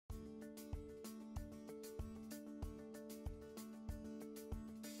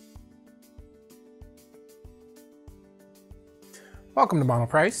Welcome to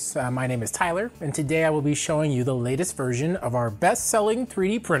Monoprice. My name is Tyler, and today I will be showing you the latest version of our best-selling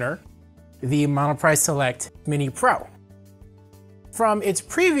 3D printer, the Monoprice Select Mini Pro. From its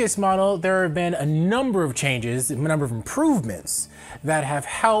previous model, there have been a number of changes, a number of improvements that have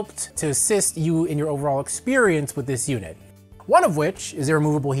helped to assist you in your overall experience with this unit. One of which is a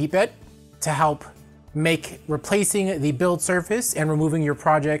removable heat bed to help make replacing the build surface and removing your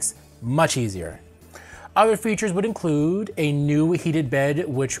projects much easier. Other features would include a new heated bed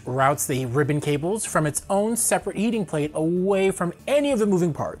which routes the ribbon cables from its own separate heating plate away from any of the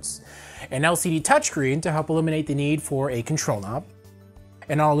moving parts, an LCD touchscreen to help eliminate the need for a control knob,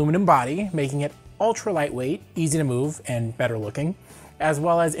 an all-aluminum body making it ultra lightweight, easy to move, and better looking, as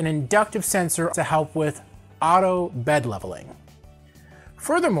well as an inductive sensor to help with auto bed leveling.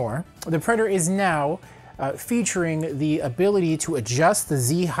 Furthermore, the printer is now featuring the ability to adjust the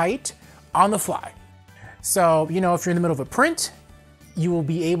Z height on the fly. So, if you're in the middle of a print, you will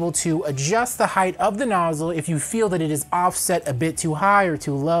be able to adjust the height of the nozzle if you feel that it is offset a bit too high or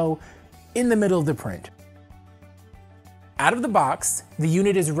too low in the middle of the print. Out of the box, the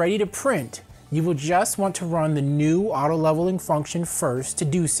unit is ready to print. You will just want to run the new auto leveling function first to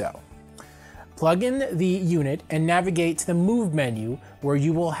do so. Plug in the unit and navigate to the Move menu where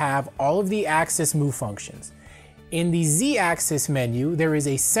you will have all of the axis move functions. In the Z-axis menu, there is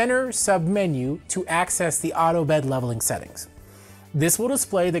a center sub-menu to access the auto bed leveling settings. This will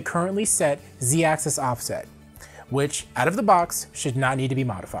display the currently set Z-axis offset, which out of the box should not need to be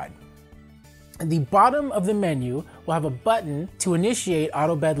modified. At the bottom of the menu will have a button to initiate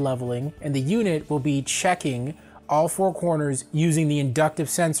auto bed leveling, and the unit will be checking all four corners using the inductive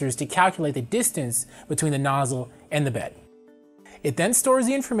sensors to calculate the distance between the nozzle and the bed. It then stores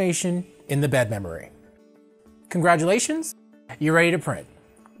the information in the bed memory. Congratulations, you're ready to print.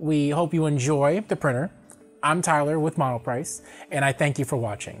 We hope you enjoy the printer. I'm Tyler with Monoprice, and I thank you for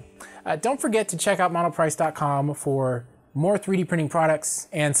watching. Don't forget to check out monoprice.com for more 3D printing products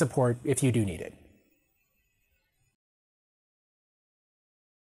and support if you do need it.